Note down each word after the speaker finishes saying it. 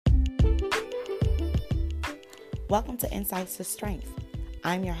Welcome to Insights to Strength.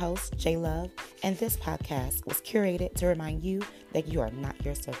 I'm your host, J Love, and this podcast was curated to remind you that you are not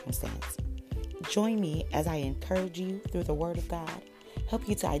your circumstance. Join me as I encourage you through the Word of God, help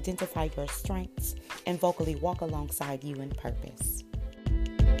you to identify your strengths, and vocally walk alongside you in purpose.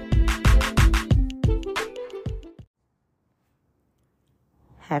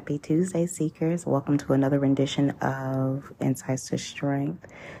 Happy Tuesday, Seekers. Welcome to another rendition of Insights to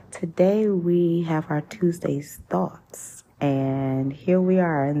Strength. Today we have our Tuesday's thoughts, and here we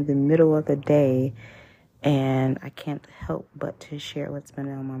are in the middle of the day, and I can't help but to share what's been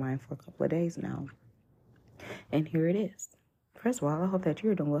on my mind for a couple of days now. And here it is. First of all, I hope that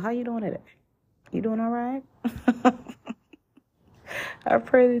you're doing well. How you doing today? You doing all right? I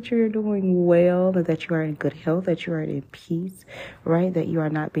pray that you're doing well, that you are in good health, that you are in peace, right? That you are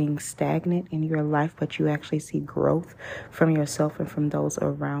not being stagnant in your life, but you actually see growth from yourself and from those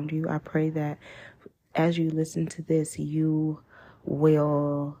around you. I pray that as you listen to this, you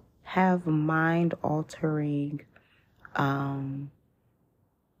will have mind-altering, that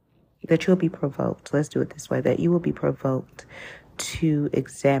you'll be provoked. Let's do it this way, that you will be provoked to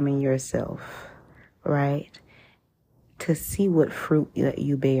examine yourself, right? To see what fruit that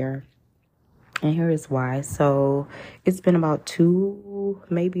you bear. And here is why. So it's been about 2,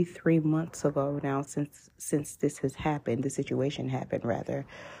 maybe 3 months ago now since this has happened, the situation happened rather.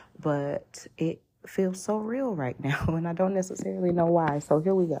 But it feels so real right now, and I don't necessarily know why. So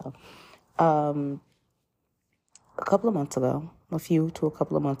here we go. A couple of months ago, a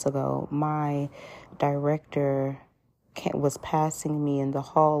couple of months ago, my director was passing me in the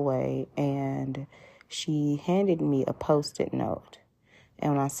hallway, and she handed me a Post-it note.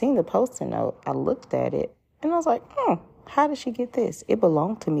 And when I seen the Post-it note, I looked at it, and I was like, how did she get this? It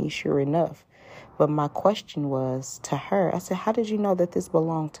belonged to me, sure enough. But my question was to her, I said, how did you know that this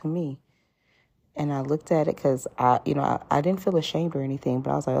belonged to me? And I looked at it because I didn't feel ashamed or anything,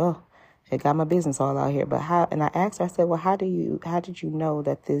 but I was like, it got my business all out here. But how? And I asked her, I said, well, how did you know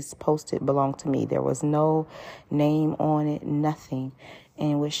that this Post-it belonged to me? There was no name on it, nothing.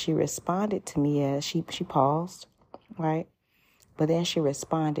 And what she responded to me as she paused, right? But then she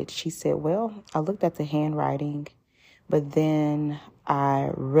responded, she said, well, I looked at the handwriting, but then I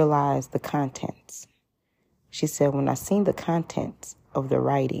realized the contents. She said, when I seen the contents of the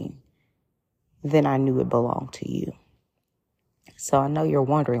writing, then I knew it belonged to you. So I know you're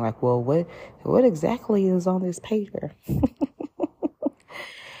wondering, like, well, what exactly is on this paper?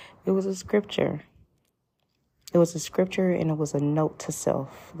 It was a scripture. It was a scripture, and it was a note to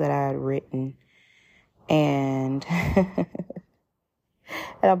self that I had written. And, and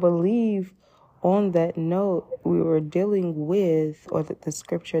I believe on that note, we were dealing with, or the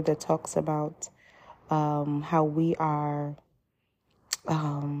scripture that talks about how we are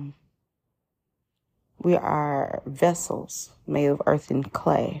vessels made of earth and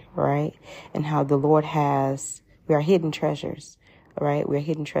clay, right? And how the Lord we are hidden treasures. Right, we're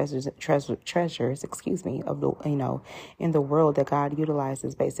hidden treasures, of the, in the world that God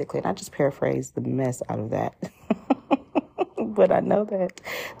utilizes, basically. And I just paraphrased the mess out of that, but I know that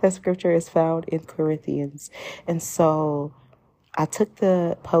scripture is found in Corinthians, and so I took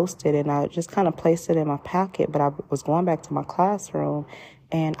the Post-it and I just kind of placed it in my pocket. But I was going back to my classroom,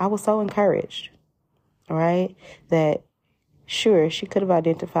 and I was so encouraged, right, that sure she could have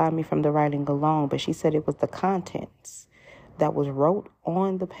identified me from the writing alone, but she said it was the contents that was wrote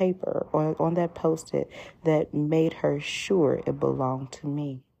on the paper or on that Post-it that made her sure it belonged to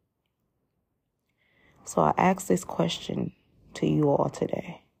me. So I ask this question to you all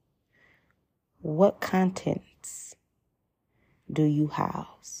today. What contents do you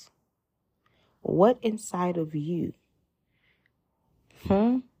house? What inside of you,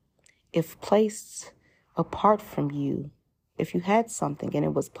 if placed apart from you, if you had something and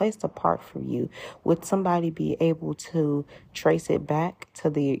it was placed apart from you, would somebody be able to trace it back to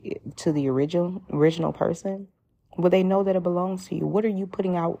the original person? Would they know that it belongs to you? What are you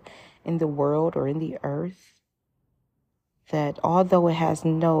putting out in the world or in the earth that, although it has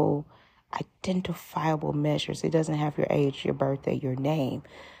no identifiable measures, it doesn't have your age, your birthday, your name,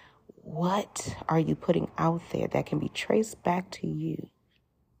 what are you putting out there that can be traced back to you,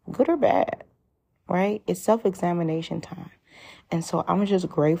 good or bad, right? It's self-examination time. And so I'm just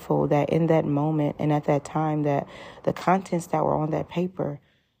grateful that in that moment and at that time that the contents that were on that paper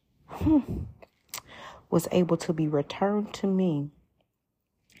was able to be returned to me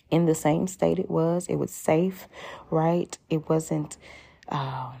in the same state it was. It was safe, right? It wasn't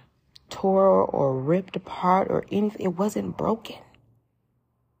tore or ripped apart or anything. It wasn't broken.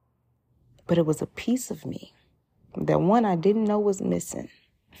 But it was a piece of me that, one, I didn't know was missing.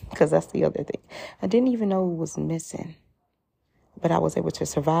 Because that's the other thing. I didn't even know it was missing. But I was able to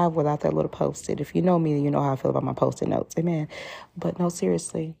survive without that little Post-it. If you know me, you know how I feel about my Post-it notes. Amen. But no,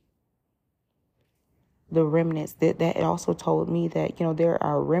 seriously. The remnants, that it also told me that, there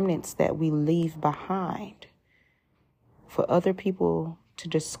are remnants that we leave behind for other people to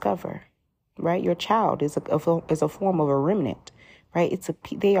discover, right? Your child is a form of a remnant, right?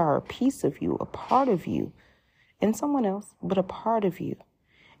 They are a piece of you, a part of you, and someone else, but a part of you.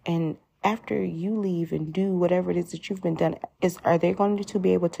 And after you leave and do whatever it is that you've been done, are they going to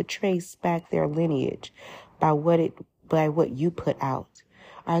be able to trace back their lineage by what you put out?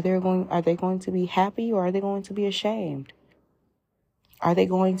 Are they going to be happy, or are they going to be ashamed? Are they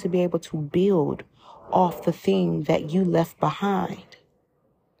going to be able to build off the thing that you left behind?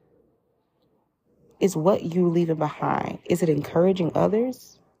 Is what you leaving behind, is it encouraging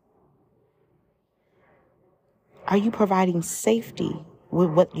others? Are you providing safety with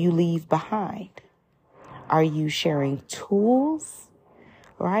what you leave behind? Are you sharing tools,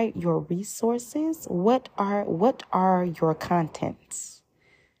 right? Your resources? What are your contents?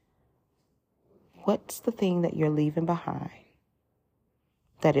 What's the thing that you're leaving behind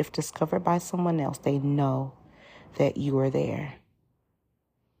that if discovered by someone else, they know that you are there?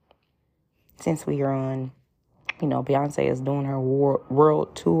 Since we are on, Beyonce is doing her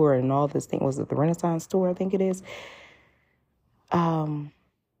world tour and all this thing. Was it the Renaissance tour? I think it is.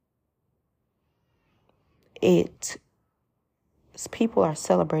 People are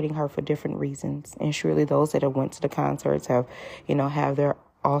celebrating her for different reasons, and surely those that have went to the concerts have their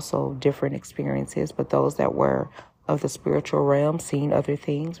also different experiences. But those that were of the spiritual realm, seen other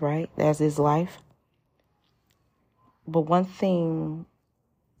things, right? As is life. But one thing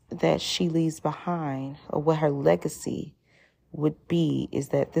that she leaves behind, or what her legacy would be, is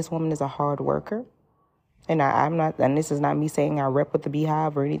that this woman is a hard worker. And I'm not, and this is not me saying I rep with the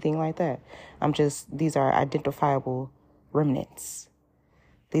Beehive or anything like that. These are identifiable remnants.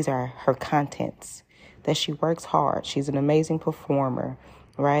 These are her contents, that she works hard. She's an amazing performer,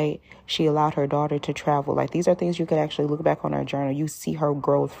 right? She allowed her daughter to travel. Like, these are things you could actually look back on her journal. You see her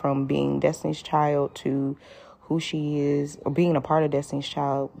growth from being Destiny's Child to who she is, or being a part of Destiny's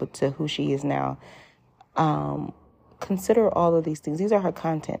Child, but to who she is now. Consider all of these things. These are her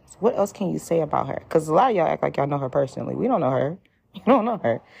contents. What else can you say about her? Because a lot of y'all act like y'all know her personally. We don't know her. You don't know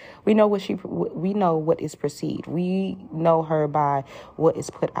her. We know we know what is perceived. We know her by what is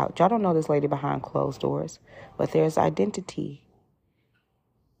put out. Y'all don't know this lady behind closed doors, but there's identity.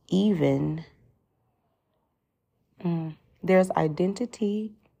 There's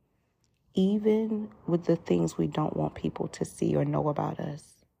identity even with the things we don't want people to see or know about us.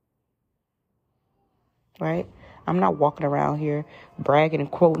 Right? I'm not walking around here bragging and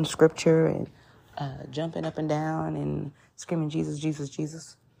quoting scripture and jumping up and down and screaming, Jesus, Jesus,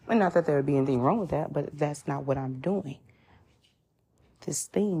 Jesus. And not that there would be anything wrong with that, but that's not what I'm doing. This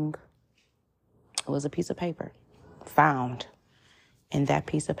thing was a piece of paper found, and that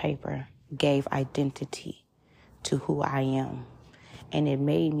piece of paper gave identity to who I am. And it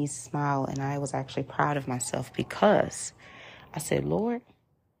made me smile, and I was actually proud of myself, because I said, Lord,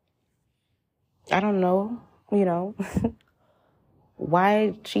 I don't know,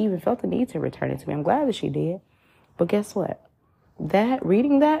 why she even felt the need to return it to me. I'm glad that she did. But guess what?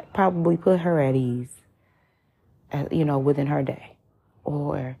 Reading that probably put her at ease, within her day,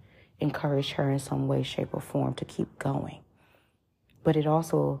 or encouraged her in some way, shape, or form to keep going. But it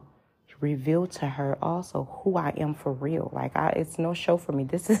also revealed to her also who I am for real. Like, it's no show for me.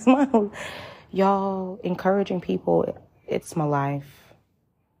 This is y'all, encouraging people. It's my life.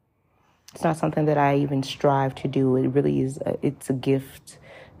 It's not something that I even strive to do. It really is. It's a gift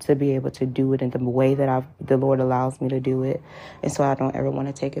to be able to do it in the way that the Lord allows me to do it. And so I don't ever want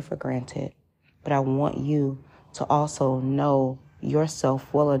to take it for granted. But I want you to also know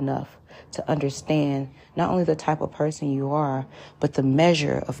yourself well enough to understand not only the type of person you are, but the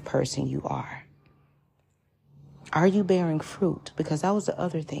measure of person you are. Are you bearing fruit? Because that was the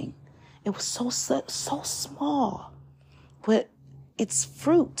other thing. It was so small, but it's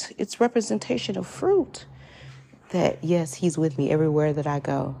fruit. It's representation of fruit. That, yes, he's with me everywhere that I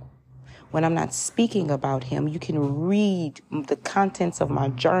go. When I'm not speaking about him, you can read the contents of my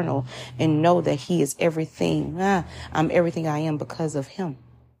journal and know that he is everything. I'm everything I am because of him.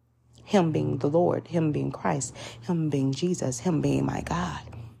 Him being the Lord, him being Christ, him being Jesus, him being my God.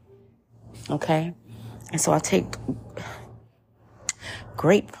 Okay? And so I take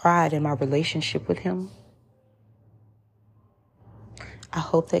great pride in my relationship with him. I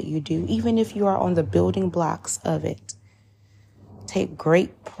hope that you do, even if you are on the building blocks of it. Take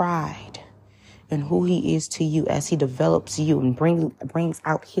great pride and who he is to you as he develops you and brings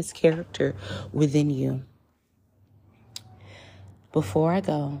out his character within you. Before I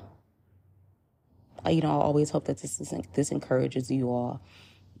go, I always hope that this encourages you all.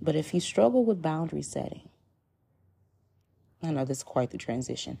 But if you struggle with boundary setting, I know this is quite the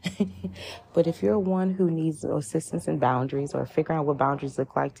transition. But if you're one who needs assistance in boundaries or figuring out what boundaries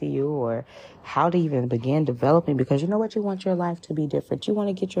look like to you or how to even begin developing, because you know what, you want your life to be different. You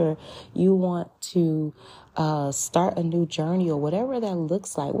want to start a new journey or whatever that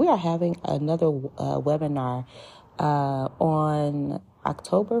looks like. We are having another webinar on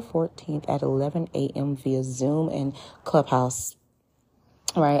October 14th at 11 a.m. via Zoom and Clubhouse.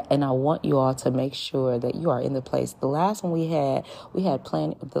 Right. And I want you all to make sure that you are in the place. The last one we had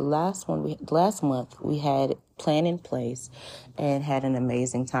plan. Last month we had plan in place and had an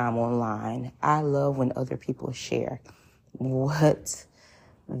amazing time online. I love when other people share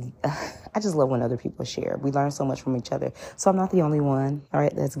I just love when other people share. We learn so much from each other. So I'm not the only one, all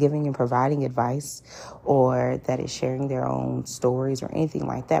right, that's giving and providing advice or that is sharing their own stories or anything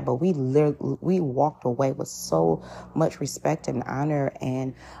like that. But we walked away with so much respect and honor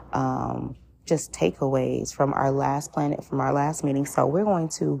and just takeaways from our last meeting. So we're going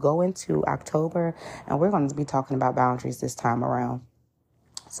to go into October and we're going to be talking about boundaries this time around.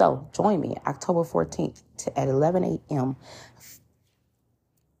 So join me October 14th at 11 a.m.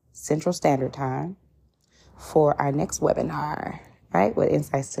 Central Standard Time for our next webinar, right, with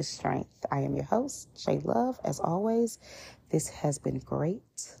Insights to Strength. I am your host, Shay Love. As always, this has been great.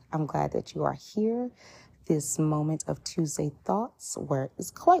 I'm glad that you are here. This moment of Tuesday Thoughts, where it's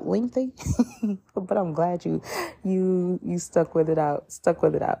quite lengthy, but I'm glad you stuck with it out.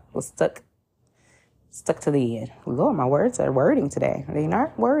 Well, stuck to the end. Lord, my words are wording today. They're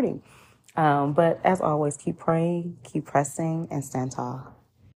not wording. But as always, keep praying, keep pressing, and stand tall.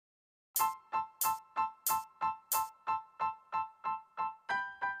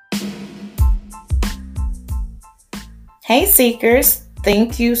 Hey Seekers,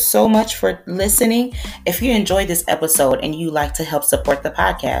 thank you so much for listening. If you enjoyed this episode and you like to help support the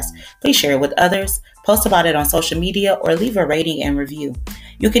podcast, please share it with others, post about it on social media, or leave a rating and review.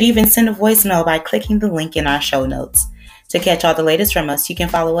 You could even send a voicemail by clicking the link in our show notes. To catch all the latest from us, you can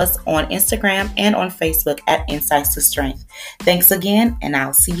follow us on Instagram and on Facebook at Insights to Strength. Thanks again, and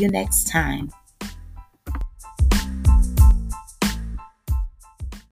I'll see you next time.